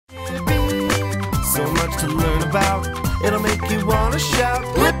much to learn about. It'll make you want to shout,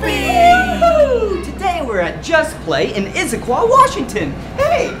 Blippi! Woohoo! Today we're at Just Play in Issaquah, Washington.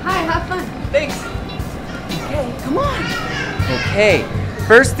 Hey! Hi, have fun. Thanks. Okay, come on. Okay,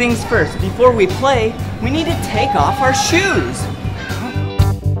 first things first. Before we play, we need to take off our shoes.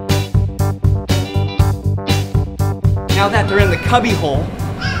 Now that they're in the cubby hole,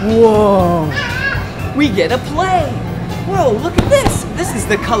 whoa, we get to play. Whoa, look at this. This is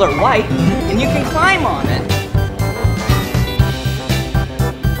the color white, and you can climb on it.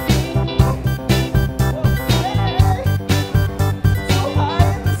 So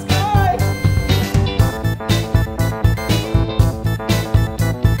high in the sky.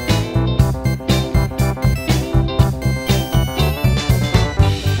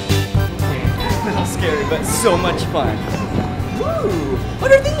 A little scary, but so much fun. Ooh,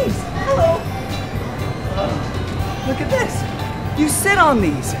 what are these? Hello. Look at this. You sit on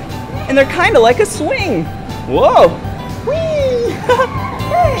these, and they're kind of like a swing. Whoa. Whee!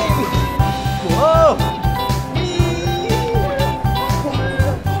 Hey! Whoa! Whee!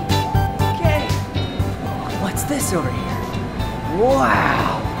 Okay. What's this over here?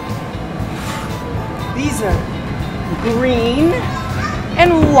 Wow. These are green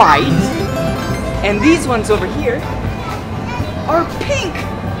and white, and these ones over here are pink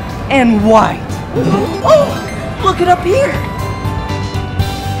and white. Oh! Look it up here.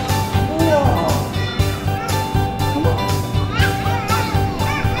 Whoa. Come on.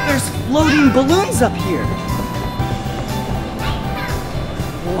 There's floating balloons up here.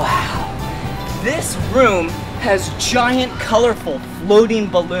 Wow. This room has giant, colorful, floating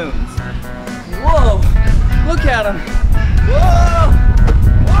balloons. Whoa. Look at them. Whoa.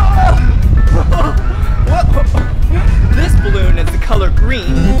 Whoa. Whoa. This balloon is the color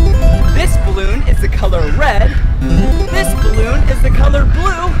green. This balloon is the color red. This balloon is the color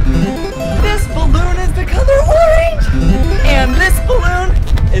blue. This balloon is the color orange. And this balloon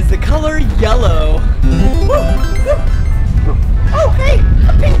is the color yellow. Oh, hey,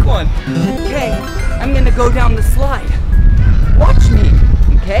 a pink one. Okay, I'm gonna go down the slide. Watch me,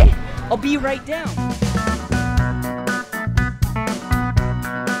 okay? I'll be right down.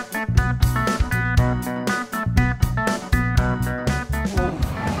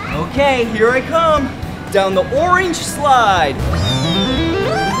 Okay, here I come, down the orange slide.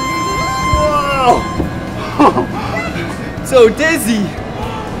 Whoa! So dizzy.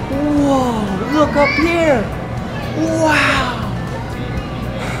 Whoa, look up here. Wow.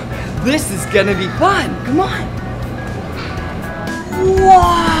 This is gonna be fun, come on.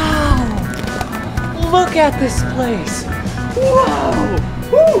 Wow. Look at this place. Whoa.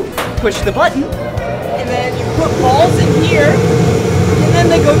 Woo. Push the button, and then you put balls in here. And then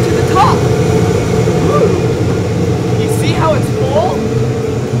they go to the top. Woo. You see how it's full?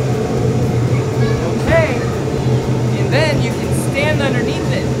 Okay. And then you can stand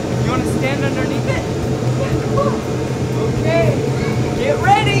underneath it. You want to stand underneath it? Okay. Get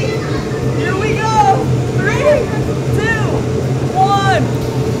ready. Here we go. 3, 2, 1.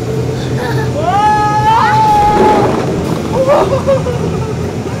 Whoa.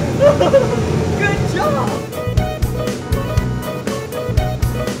 Good job.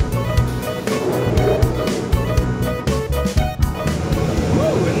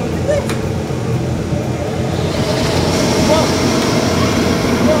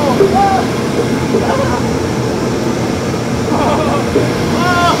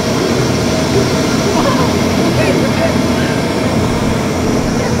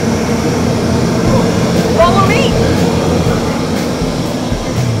 Follow me.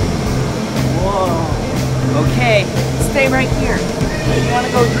 Whoa. Okay, stay right here. You want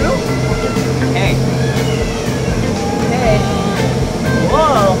to go through? Okay. Okay.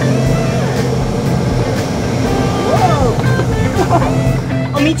 Whoa. Whoa.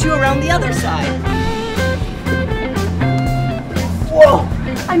 I'll meet you around the other side. Whoa,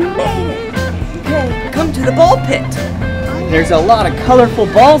 I made it. Okay, come to the ball pit. There's a lot of colorful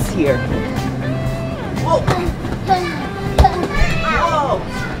balls here. Whoa. Whoa.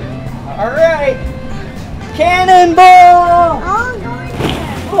 All right. Cannonball.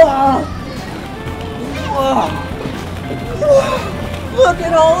 Whoa. Whoa. Whoa. Look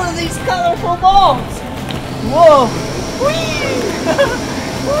at all of these colorful balls. Whoa. Whee!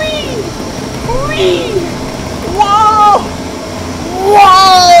 Whee! Whee! Whoa!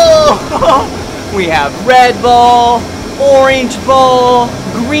 Whoa! We have red ball, orange ball,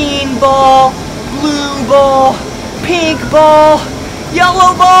 green ball, blue ball, pink ball,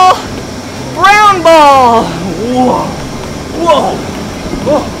 yellow ball, brown ball. Whoa! Whoa!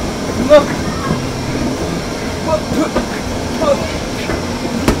 Whoa! Look!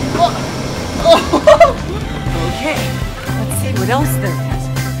 Okay, let's see what else there is.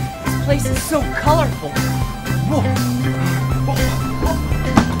 This place is so colorful. Whoa.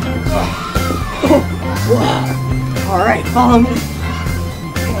 Whoa. All right, follow me.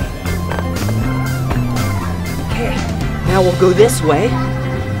 Okay, now we'll go this way.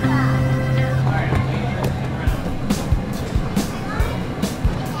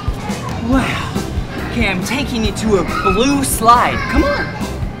 Wow. Okay, I'm taking you to a blue slide. Come on.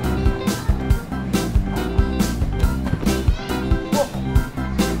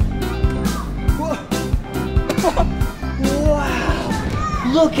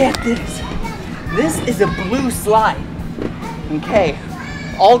 Wow. Look at this. This is a blue slide. Okay,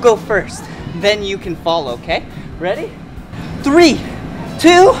 I'll go first. Then you can follow, okay? Ready? 3,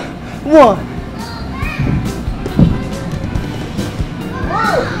 2, 1.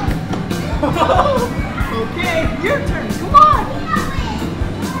 Whoa! Okay, your turn. Come on.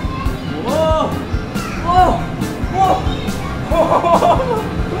 Whoa! Whoa! Whoa!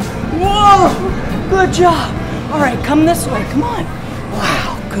 Whoa! Good job. All right, come this way. Come on.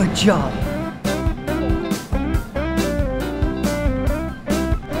 Wow, good job.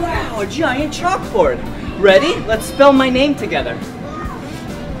 Wow, a giant chalkboard. Ready? Let's spell my name together.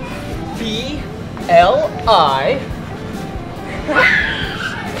 B-L-I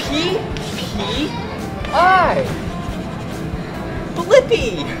P-P-I.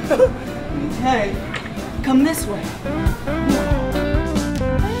 Blippi. Okay, come this way.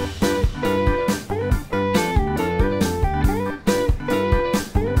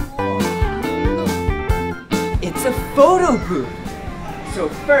 It's a photo booth. So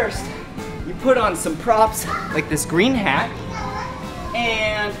first, you put on some props like this green hat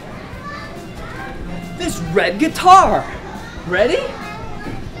and this red guitar. Ready?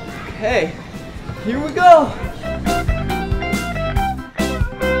 Okay, here we go.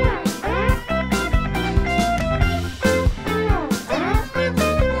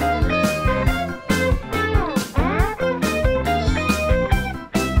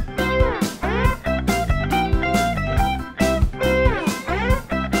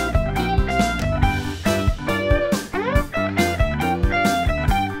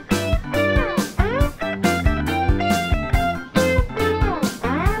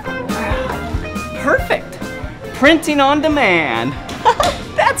 Perfect! Printing on demand.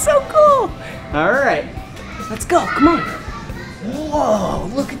 That's so cool. All right, let's go. Come on. Whoa,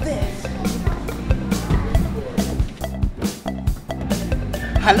 look at this.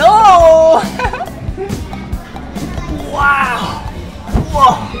 Hello. Wow.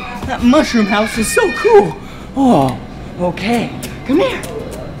 Whoa, that mushroom house is so cool. Oh, okay. Come here.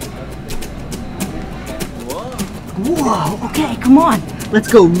 Whoa, okay, come on. Let's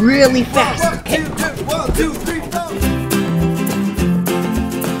go really fast. Okay. 1, 2, 3, 4.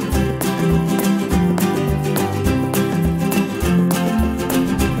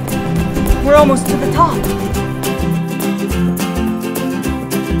 We're almost to the top.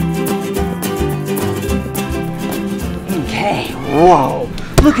 Okay, whoa.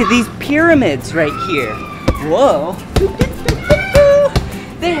 Look at these pyramids right here. Whoa.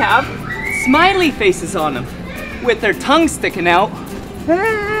 They have smiley faces on them with their tongues sticking out.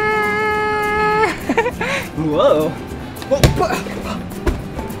 Whoa. Whoa.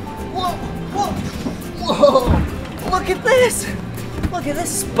 Whoa. Whoa. Look at this. Look at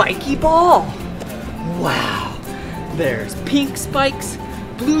this spiky ball. Wow. There's pink spikes,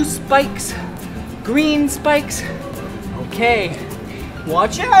 blue spikes, green spikes. Okay.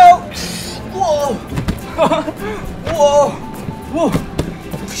 Watch out. Whoa. Whoa. Whoa.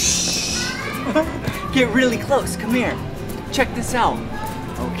 Get really close. Come here. Check this out.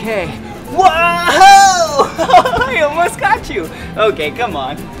 Okay. Whoa! I almost got you. Okay, come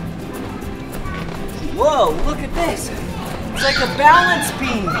on. Whoa, look at this. It's like a balance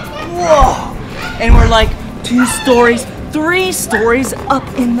beam. Whoa! And we're like 2 stories, 3 stories up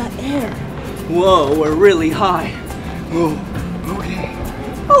in the air. Whoa, we're really high. Whoa, okay.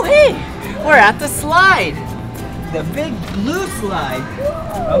 Oh, hey, we're at the slide. The big blue slide.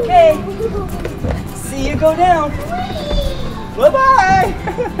 Okay. See you go down. Bye-bye!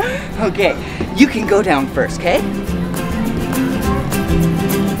 Okay, you can go down first, okay?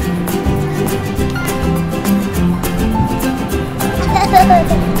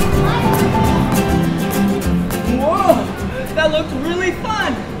 Whoa! That looked really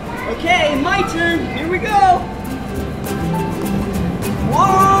fun! Okay, my turn. Here we go!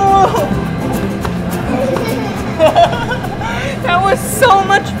 Whoa! That was so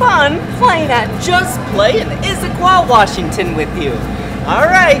much fun playing at Just Play in Issaquah, Washington with you. All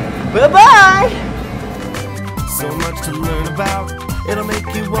right, bye-bye. So much to learn about, it'll make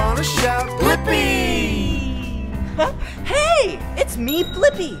you want to shout. Hey, it's me,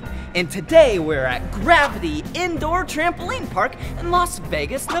 Blippi, and today we're at Gravady Indoor Trampoline Park in Las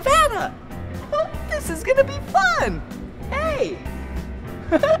Vegas, Nevada. This is gonna be fun. Hey,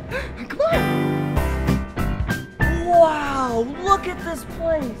 come on. Wow, look at this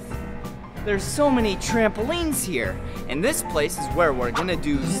place. There's so many trampolines here, and this place is where we're gonna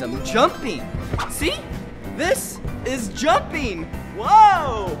do some jumping. See? This is jumping.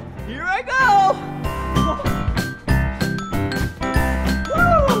 Whoa! Here I go! Woo!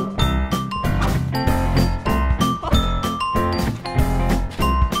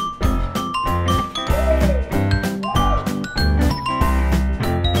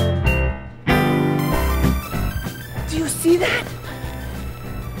 Do you see that?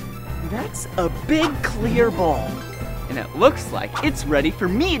 That's a big clear ball, and it looks like it's ready for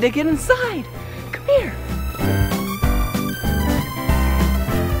me to get inside. Come here.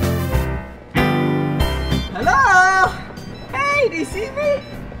 Hello? Hey, do you see me?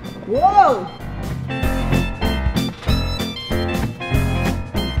 Whoa!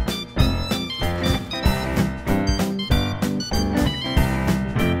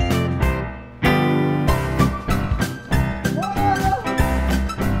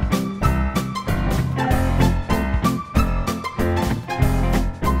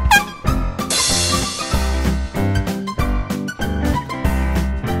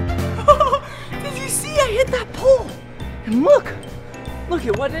 Look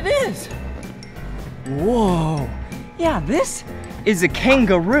at what it is. Whoa. Yeah, this is a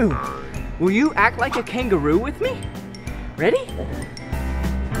kangaroo. Will you act like a kangaroo with me? Ready?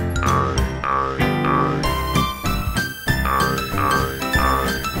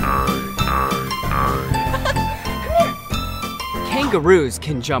 Kangaroos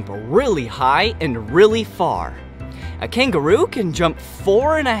can jump really high and really far. A kangaroo can jump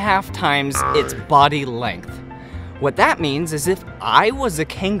 4.5 times its body length. What that means is if I was a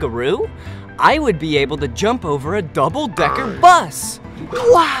kangaroo, I would be able to jump over a double-decker bus.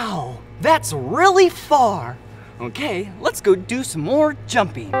 Wow, that's really far. Okay, let's go do some more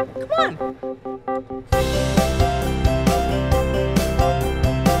jumping. Come on.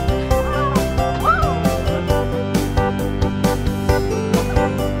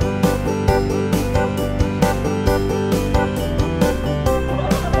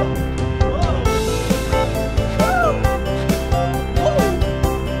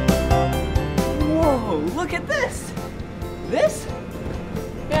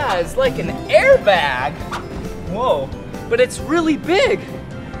 It's like an airbag. Whoa, but it's really big.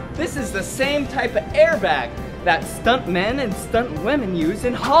 This is the same type of airbag that stunt men and stunt women use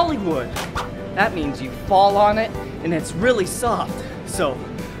in Hollywood. That means you fall on it and it's really soft. So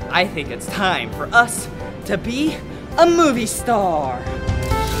I think it's time for us to be a movie star.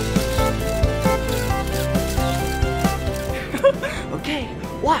 Okay,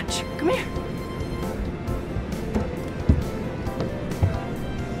 watch, come here.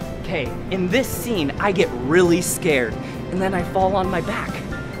 Okay, in this scene, I get really scared, and then I fall on my back,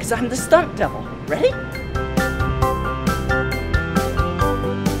 because I'm the stunt devil. Ready?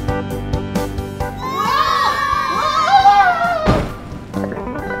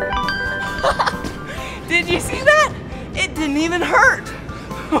 Did you see that? It didn't even hurt.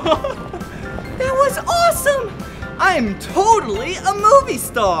 That was awesome! I'm totally a movie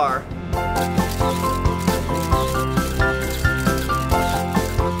star.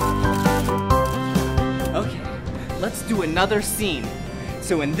 Let's do another scene.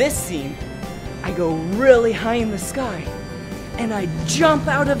 So in this scene, I go really high in the sky, and I jump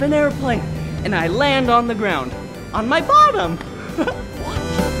out of an airplane, and I land on the ground, on my bottom.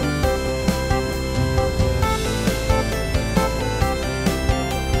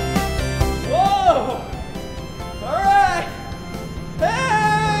 Whoa! All right.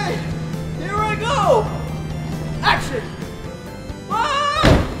 Hey! Here I go! Action!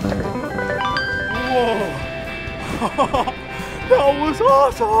 Whoa! That was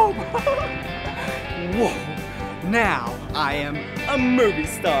awesome! Whoa, now I am a movie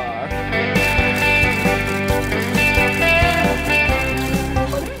star.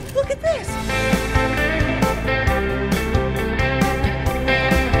 Look at this.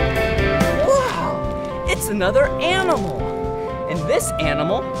 Wow, it's another animal. And this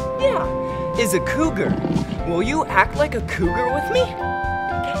animal, yeah, is a cougar. Will you act like a cougar with me?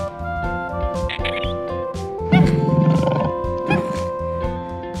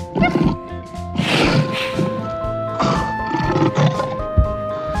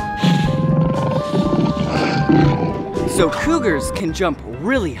 So cougars can jump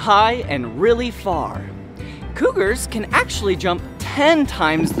really high and really far. Cougars can actually jump 10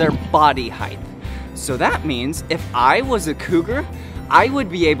 times their body height. So that means if I was a cougar, I would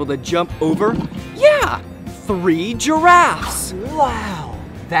be able to jump over, yeah, 3 giraffes. Wow,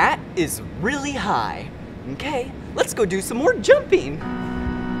 that is really high. Okay, let's go do some more jumping.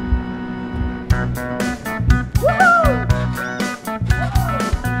 Woo!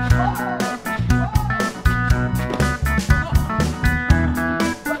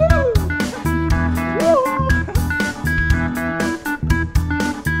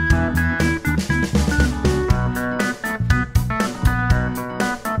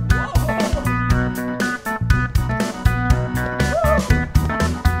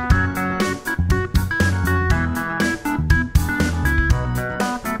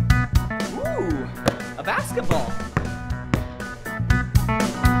 Basketball.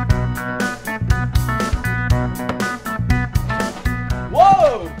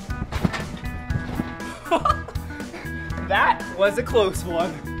 Whoa! That was a close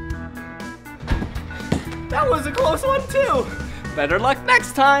one. That was a close one too. Better luck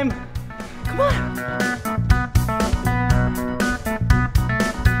next time. Come on.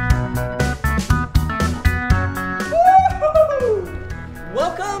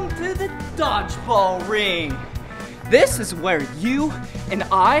 Welcome to the dodgeball ring. This is where you and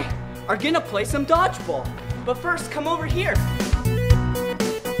I are gonna play some dodgeball. But first, come over here.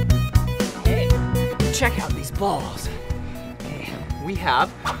 Hey, check out these balls. Okay, we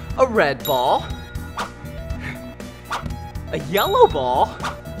have a red ball, a yellow ball,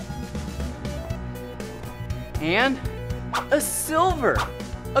 and a silver,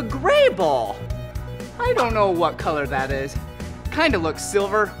 a gray ball. I don't know what color that is. Kind of looks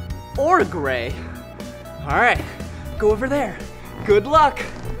silver or gray. All right, go over there. Good luck.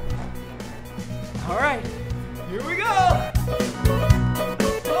 All right, here we go.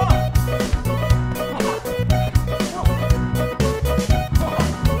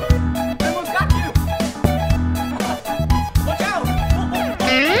 Everyone's got you. Watch out. Here we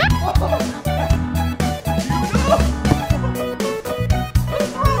go.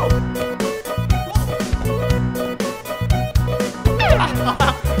 Let's throw.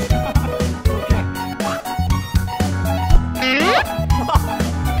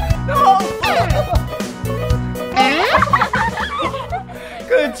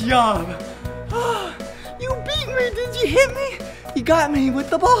 Good job. You beat me. Did you hit me? You got me with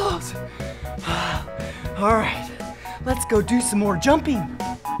the balls. All right, let's go do some more jumping.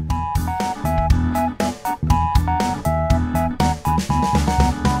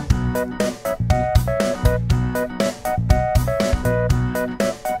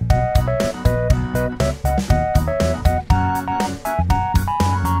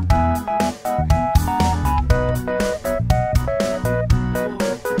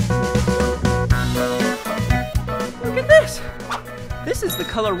 This is the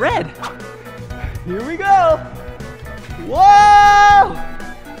color red. Here we go. Whoa!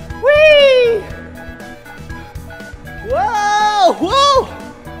 Whee! Whoa! Whoa!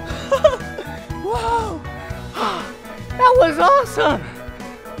 Whoa! That was awesome.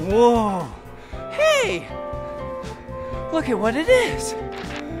 Whoa! Hey! Look at what it is.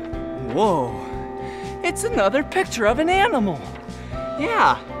 Whoa! It's another picture of an animal.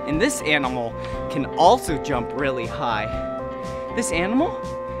 Yeah, and this animal can also jump really high. This animal,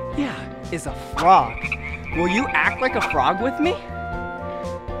 yeah, is a frog. Will you act like a frog with me?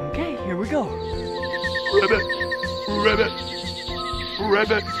 Okay, here we go. Ribbit, ribbit,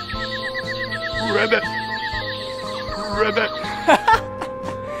 ribbit, ribbit, ribbit.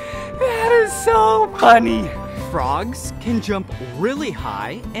 That is so funny. Frogs can jump really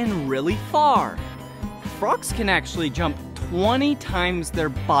high and really far. Frogs can actually jump 20 times their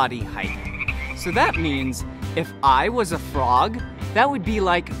body height. So that means if I was a frog, that would be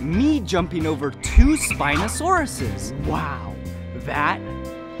like me jumping over 2 Spinosauruses. Wow, that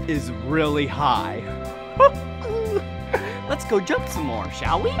is really high. Let's go jump some more,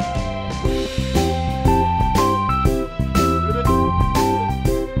 shall we?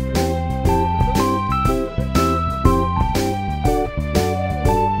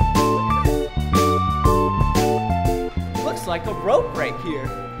 Looks like a rope right here.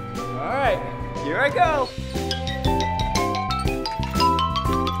 All right, here I go.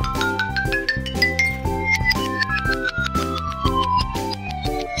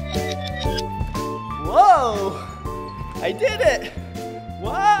 Whoa! I did it!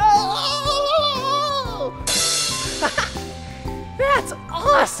 Whoa! That's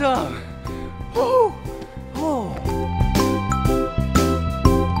awesome! Whoa! Whoa!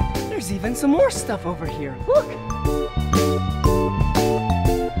 There's even some more stuff over here. Look!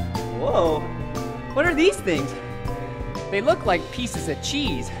 Whoa! What are these things? They look like pieces of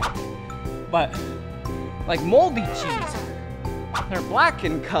cheese. but like moldy cheese. They're black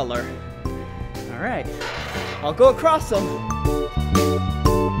in color. All right, I'll go across them.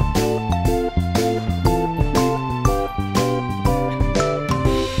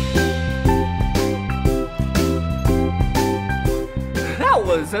 That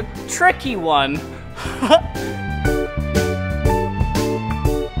was a tricky one.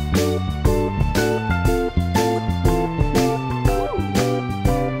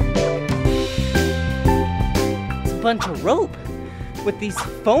 It's a bunch of rope with these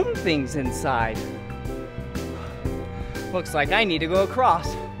foam things inside. Looks like I need to go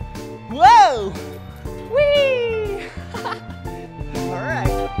across. Whoa! Whee! All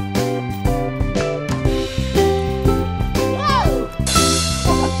right. Whoa!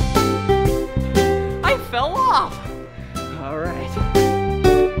 I fell off. All right.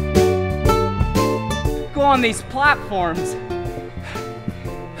 Go on these platforms.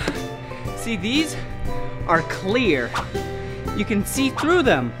 See, these are clear. You can see through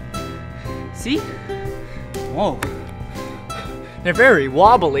them. See? Whoa. They're very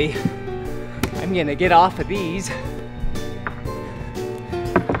wobbly. I'm gonna get off of these.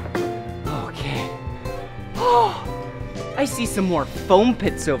 Okay. Oh, I see some more foam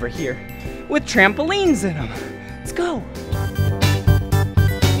pits over here with trampolines in them. Let's go.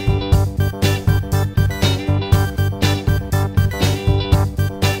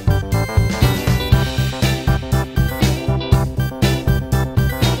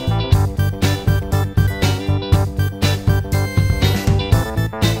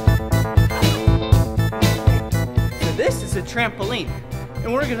 Trampoline,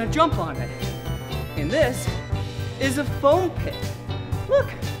 and we're gonna jump on it. And this is a foam pit. Look,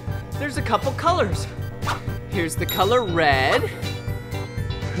 there's a couple colors. Here's the color red.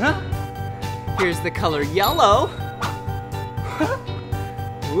 Here's the color yellow.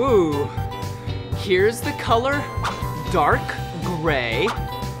 Ooh. Here's the color dark gray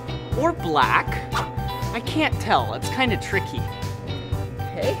or black. I can't tell, it's kind of tricky.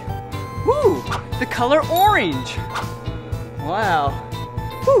 Okay. Ooh, the color orange. Wow.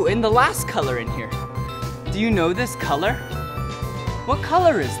 Ooh, and the last color in here. Do you know this color? What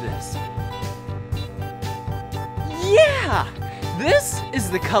color is this? Yeah! This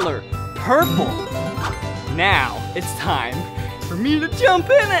is the color purple. Now it's time for me to jump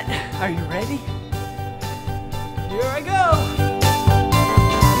in it. Are you ready? Here I go.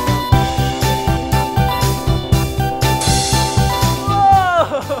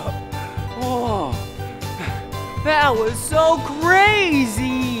 Whoa! That was so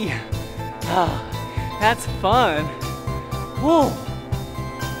crazy! Ah, that's fun. Whoa!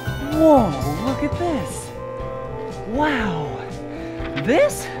 Whoa, look at this. Wow.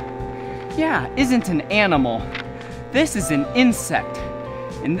 This, yeah, isn't an animal. This is an insect.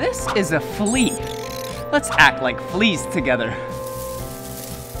 And this is a flea. Let's act like fleas together.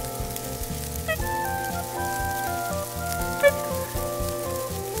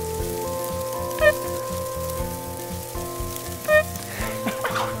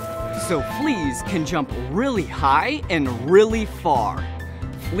 So fleas can jump really high and really far.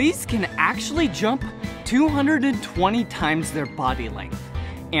 Fleas can actually jump 220 times their body length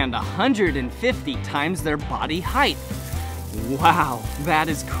and 150 times their body height. Wow, that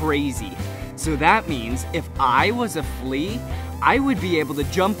is crazy. So that means if I was a flea, I would be able to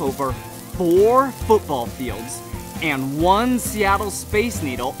jump over 4 football fields and 1 Seattle Space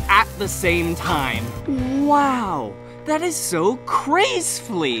Needle at the same time. Wow, that is so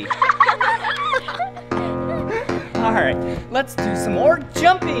crazefully. All right, let's do some more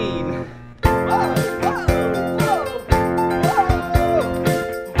jumping. Whoa, whoa, whoa,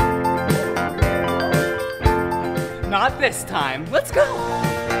 whoa. Not this time. Let's go.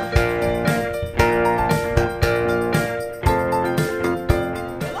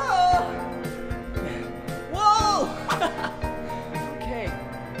 Hello. Whoa. Okay.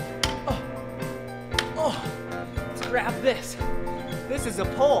 Oh, let's grab this. This is a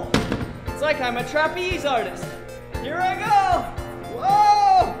pole. It's like I'm a trapeze artist. Here I go!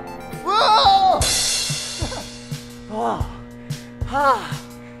 Whoa! Whoa! Oh. Ah.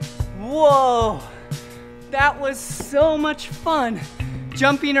 Whoa! That was so much fun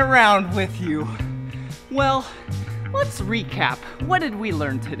jumping around with you. Well, let's recap. What did we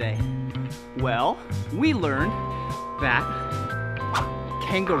learn today? Well, we learned that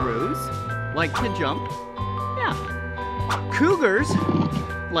kangaroos like to jump. Yeah. Cougars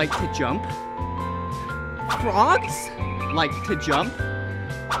like to jump. Frogs like to jump.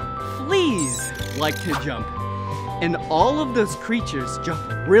 Fleas like to jump. And all of those creatures jump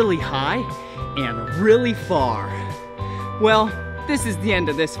really high and really far. Well, this is the end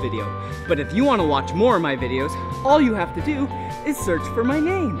of this video. But if you want to watch more of my videos, all you have to do is search for my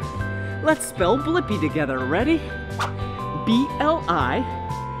name. Let's spell Blippi together. Ready? B-L-I-P-P-I.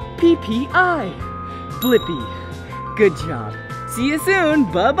 Blippi. Good job. See you soon.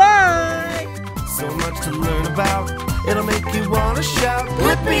 Bye-bye. So much to learn about, it'll make you want to shout,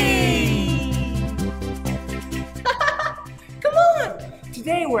 Blippi! Come on!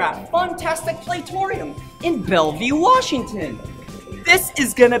 Today we're at Funtastic Playtorium in Bellevue, Washington. This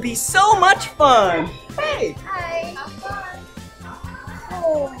is gonna be so much fun! Hey! Hi! Have fun!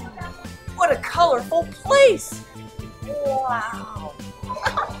 Oh, what a colorful place! Wow!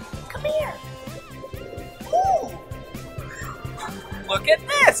 Come here! Ooh. Look at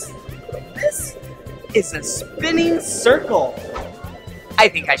this! This is a spinning circle. I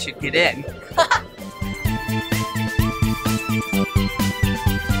think I should get in.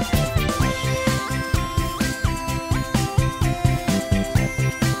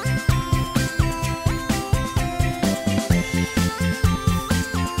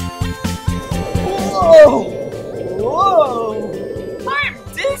 Whoa! Whoa! I'm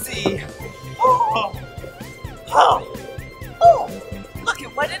dizzy! Oh! Oh! Oh! Look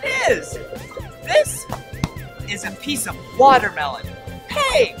at what it is! This is a piece of watermelon.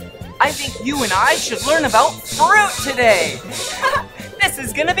 Hey! I think you and I should learn about fruit today! This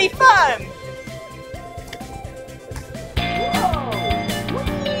is gonna be fun! Whoa!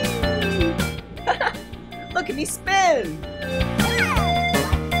 Look at me spin!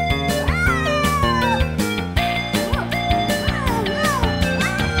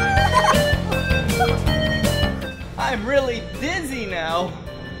 I'm really dizzy now.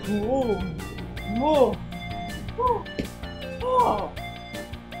 Whoa, whoa, whoa, whoa.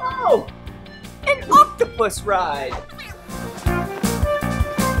 Oh, an octopus ride.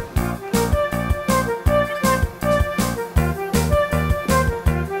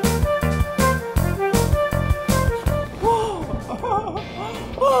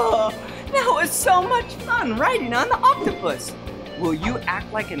 Whoa, that was so much fun riding on the octopus. Will you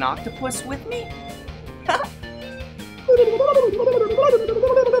act like an octopus with me?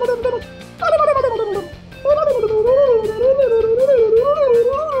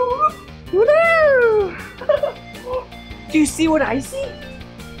 Do you see what I see?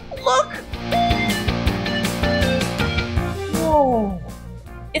 Look! Whoa!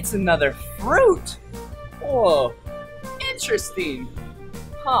 It's another fruit! Whoa! Interesting!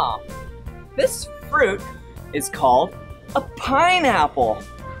 Huh. This fruit is called a pineapple.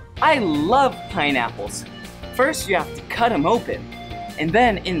 I love pineapples. First, you have to cut them open. And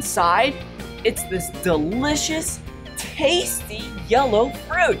then inside, it's this delicious, tasty yellow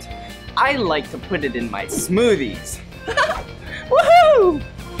fruit. I like to put it in my smoothies. Woohoo!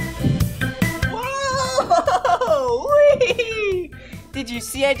 Whoa! Whee! Did you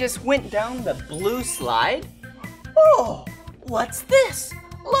see I just went down the blue slide? Oh, what's this?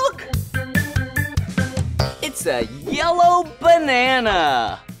 Look! It's a yellow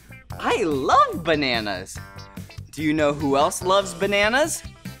banana. I love bananas. Do you know who else loves bananas?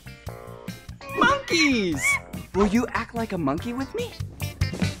 Monkeys! Will you act like a monkey with me?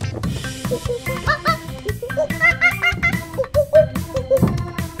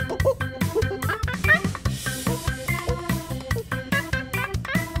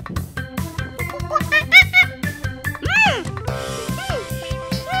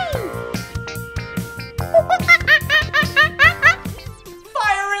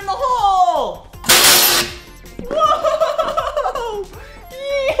 Fire in the hole! Whoa!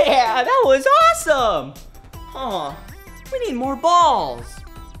 Yeah, that was awesome! Huh, we need more balls.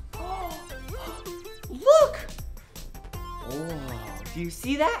 Look! Oh, do you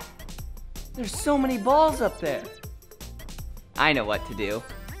see that? There's so many balls up there. I know what to do.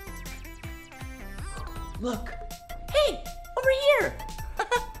 Look! Hey, over here!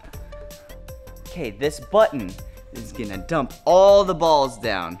 Okay, this button is gonna dump all the balls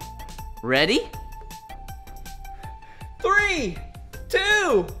down. Ready? 3,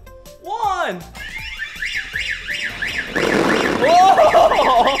 2, 1.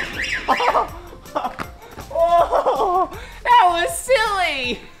 Whoa! Whoa! That was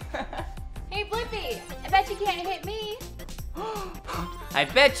silly! Hey, Blippi, I bet you can't hit me. I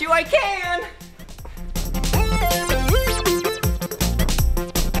bet you I can!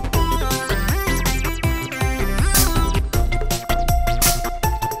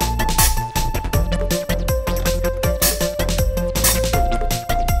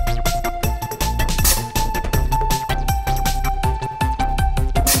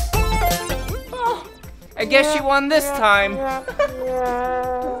 I guess you won this time.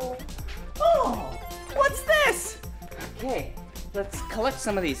 Oh, what's this? Okay, let's collect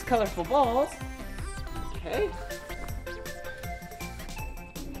some of these colorful balls. Okay.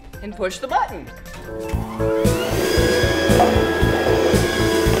 And push the button.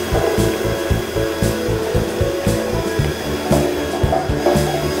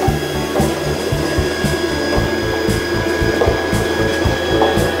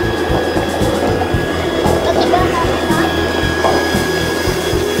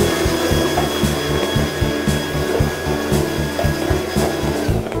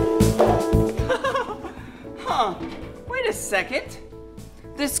 Wait a second.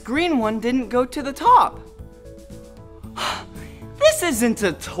 This green one didn't go to the top. This isn't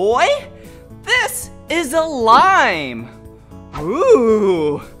a toy. This is a lime.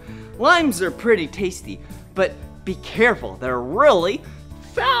 Ooh, limes are pretty tasty, but be careful, they're really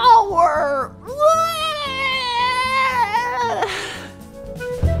sour.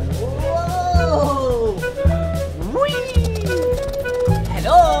 Whoa! Whee!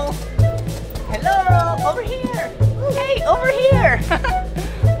 Hello? Hello, over here. Hey, over here.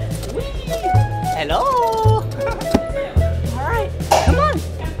 Whee! Hello. All right, come on.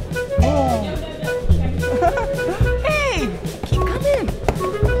 Whoa. Hey, keep coming.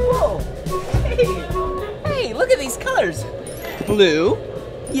 Whoa. Hey, look at these colors. Blue,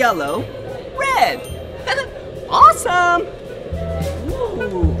 yellow, red. Awesome.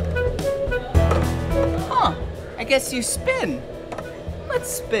 Ooh. Huh, I guess you spin. Let's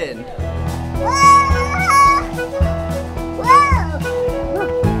spin.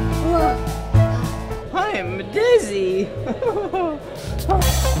 I'm dizzy.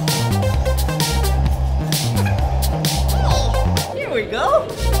 Here we go.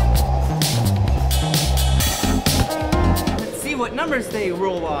 Let's see what numbers they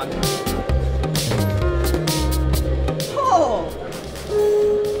roll on. Oh!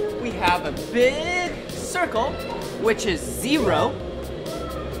 We have a big circle, which is 0.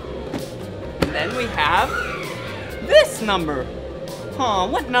 And then we have this number. Huh,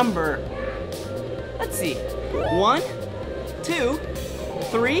 what number? Let's see. 1, 2,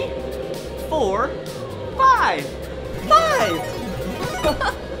 3, 4, 5. 5!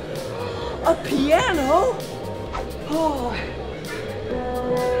 A piano? Oh.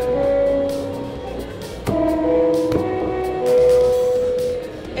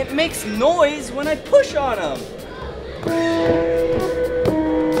 It makes noise when I push on them.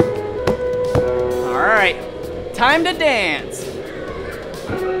 All right, time to dance.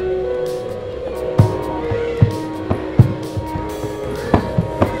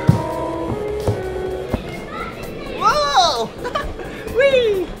 Whoa!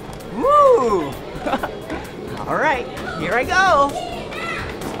 Whee! Woo! All right, here I go.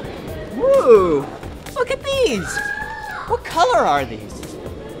 Woo! Look at these. What color are these?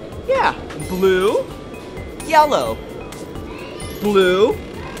 Yeah, blue, yellow, blue,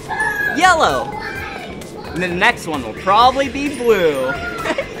 yellow. And the next one will probably be blue.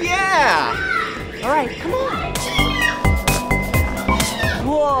 Yeah! All right, come on.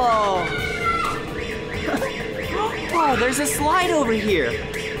 Whoa! Oh, there's a slide over here.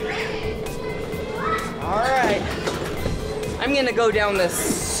 All right. I'm gonna go down this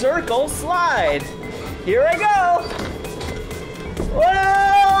circle slide. Here I go. Whoa!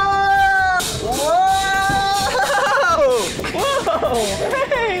 Whoa! Whoa!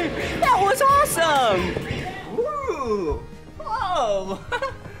 Hey! That was awesome! Woo! Whoa!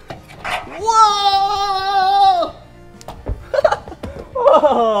 Whoa!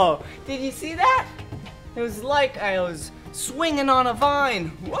 Whoa! Did you see that? It was like I was swinging on a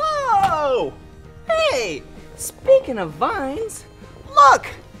vine. Whoa! Hey! Speaking of vines, look!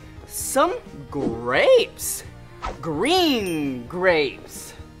 Some grapes! Green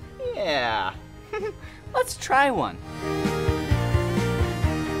grapes! Yeah. Let's try one.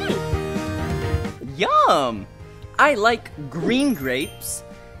 Yum! I like green grapes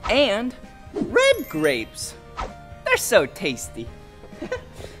and red grapes. They're so tasty.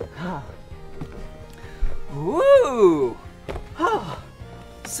 Ooh! Oh,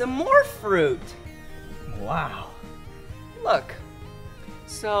 some more fruit. Wow. Look.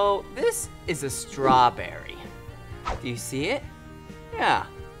 So this is a strawberry. Do you see it? Yeah.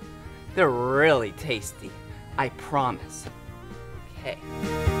 They're really tasty. I promise. Okay.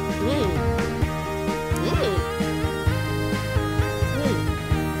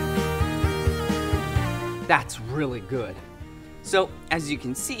 That's really good. So, as you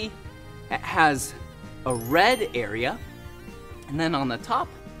can see, it has a red area, and then on the top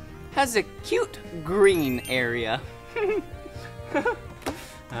has a cute green area.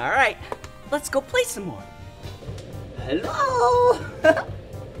 All right, let's go play some more. Hello!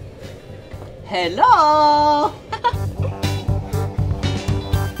 Hello!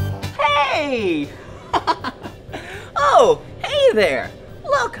 Hey! Oh, hey there!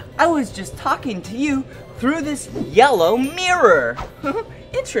 Look, I was just talking to you through this yellow mirror.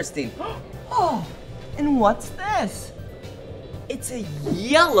 Interesting. Oh, and what's this? It's a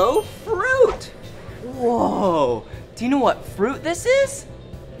yellow fruit. Whoa, do you know what fruit this is?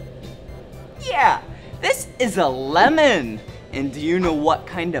 Yeah, this is a lemon. And do you know what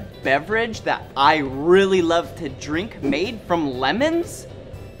kind of beverage that I really love to drink made from lemons?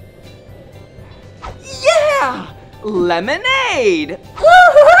 Yeah! Lemonade!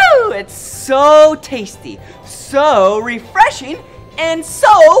 Woohoo! It's so tasty, so refreshing, and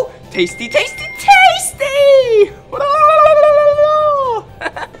so tasty, tasty, tasty! Whoa!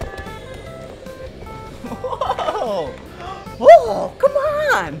 Whoa, come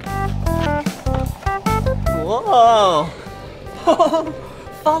on! Whoa!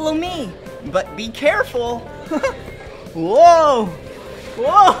 Follow me, but be careful! Whoa!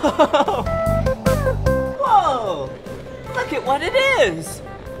 Whoa! Whoa! Look at what it is!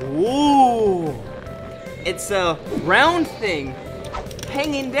 Ooh! It's a round thing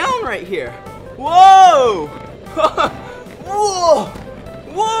hanging down right here. Whoa! Whoa!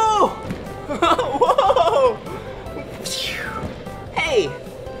 Whoa! Whoa! Hey,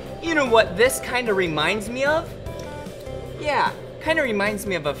 you know what this kind of reminds me of? Yeah, kind of reminds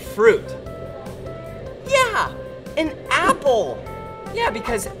me of a fruit. Yeah, an apple. Yeah,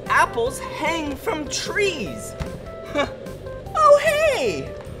 because apples hang from trees. Oh, hey!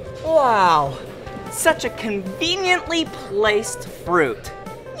 Wow, such a conveniently placed fruit.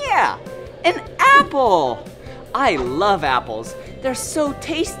 Yeah, an apple. I love apples. They're so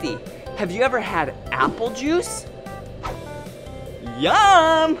tasty. Have you ever had apple juice?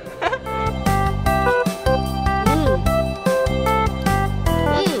 Yum!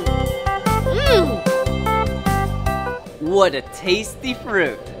 What a tasty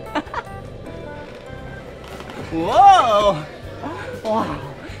fruit. Whoa! Wow,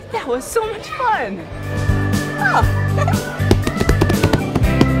 that was so much fun. Oh.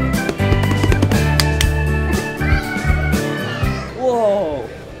 Whoa,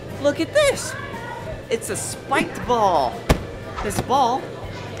 look at this. It's a spiked ball. This ball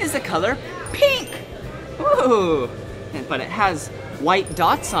is the color pink. Ooh, but it has white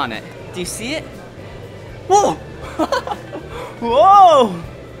dots on it. Do you see it? Whoa! Whoa!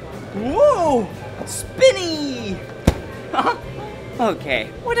 Whoa! Spinny! Okay,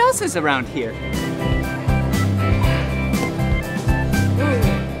 what else is around here?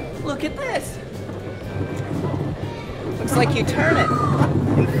 Look at this. Looks like you turn it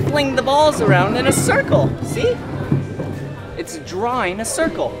and fling the balls around in a circle. See? It's drawing a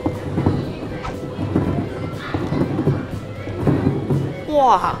circle.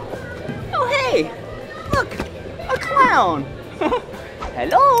 Wow. Oh, hey, look, a clown.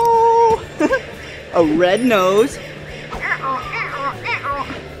 Hello. A red nose.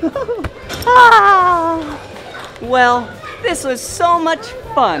 Well, this was so much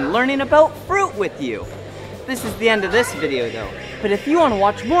fun learning about fruit with you. This is the end of this video though. But if you want to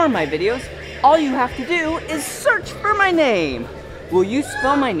watch more of my videos, all you have to do is search for my name. Will you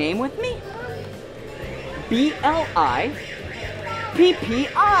spell my name with me? B-L-I-P-P-I.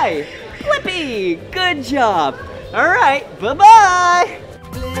 Blippi! Good job. All right, bye-bye.